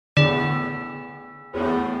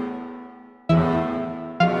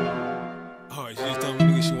Alright, she just told me,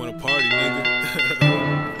 nigga, she wanna party,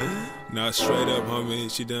 nigga. Nah, straight up, homie.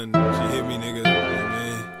 She hit me, nigga. Yeah,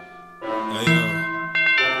 man. Hey, yo.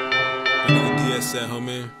 That nigga D.O.C,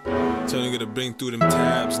 homie. Tell nigga to bring through them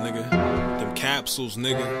tabs, nigga. Them capsules,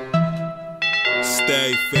 nigga.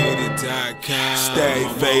 StayFaded.com.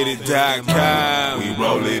 StayFaded.com. We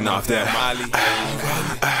rolling off that Molly.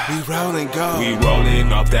 We rolling go. We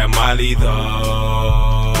rolling off that Molly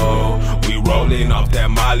though. We rolling off that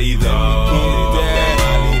Molly though.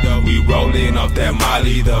 We rolling off that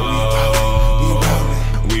Molly though.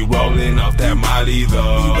 We rolling off that Molly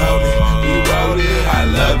though. I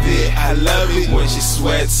love it when she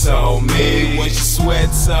sweats on me.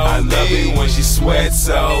 I love it when she sweats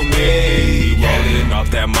on me. We rolling off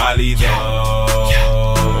that Molly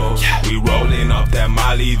though. We rolling off that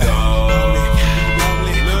Molly though.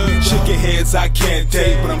 Chicken heads I can't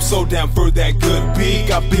date, but I'm so down for that good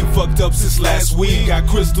beak. I've been fucked up since last week. Got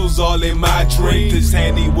crystals all in my drink. This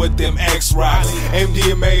handy with them X-Rocks.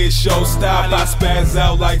 MDMA is showstop. I spaz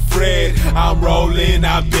out like Fred. I'm rolling,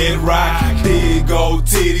 I bedrock. Big old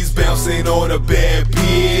titties bouncing on a bad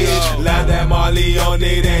bitch. Line that Molly on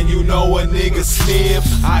it and you know a nigga slim.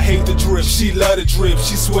 I hate the drip, she love the drip.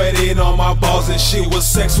 She sweating on my balls and shit. Was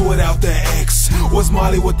sex without the X? Was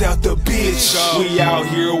Molly without the bitch? We out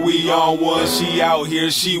here, we on one, she out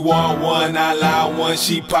here, she want one. I lie one,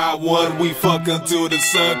 she pop one. We fuck until the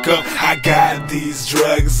sun come. I got these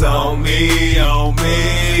drugs on me,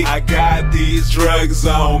 I got these drugs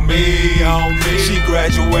on me, She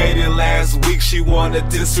graduated last week, she wanna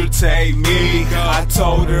dissertate me. I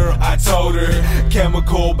told her,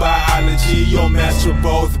 chemical biology, your master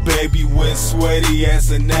both, baby, went sweaty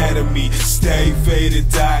as anatomy.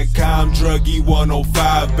 StayFaded.com, druggy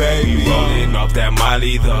 105, baby. We rolling off that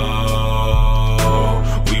Molly though.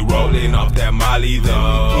 We rolling off that Molly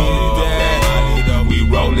though. We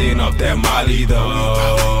rolling off that Molly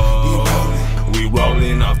though. We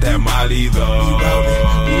rolling off that Molly though.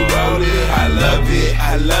 I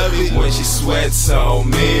love it when she sweats on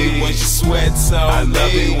me. I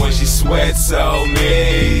love it when she sweats on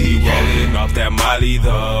me. We rolling off that Molly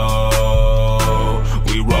though.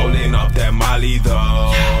 We rolling off that Molly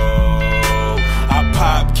though.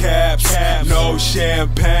 Pop caps, no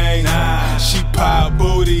champagne. She pop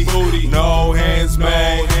booty, no hands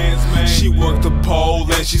made. She worked the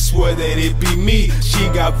pole and she swear that it be me. She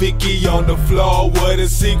got Vicky on the floor with the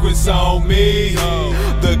secrets on me.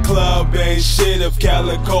 The club ain't shit if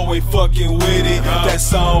KaliCo ain't fucking with it.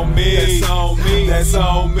 That's on me, that's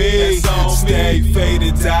on me.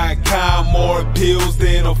 StayFaded.com, more pills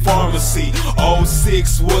than a pharmacy.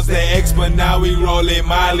 06 was the X, but now we rolling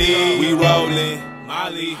Molly. We rolling.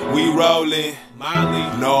 We rolling,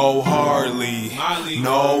 no Harley,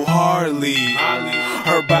 no Harley.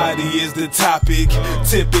 Her body is the topic,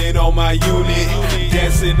 tipping on my unit,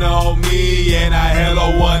 dancing on me, and I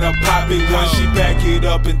hella wanna pop it. Once she back it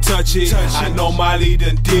up and touch it, I know Molly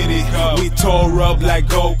done did it. We tore up like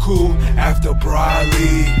Goku after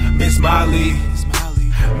Brawley. Miss Molly,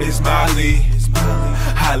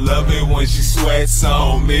 I love it when she sweats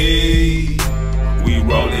on me. We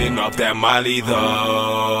rolling off that Molly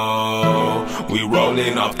though. We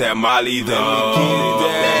rolling off that Molly though.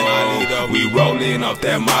 We rolling off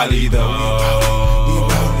that Molly though.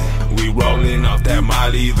 We rolling off that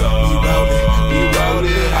Molly though.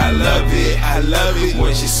 I love it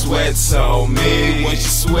when she sweats on me.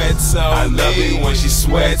 I love it when she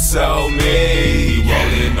sweats on me. We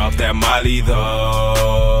rolling off that Molly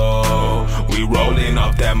though. We rolling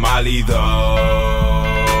off that Molly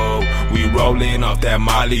though. We rolling off that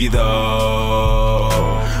Molly though.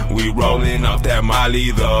 We rolling off that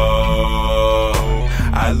Molly though.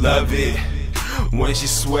 I love it when she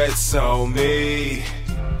sweats on me.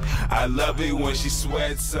 I love it when she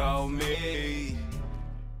sweats on me.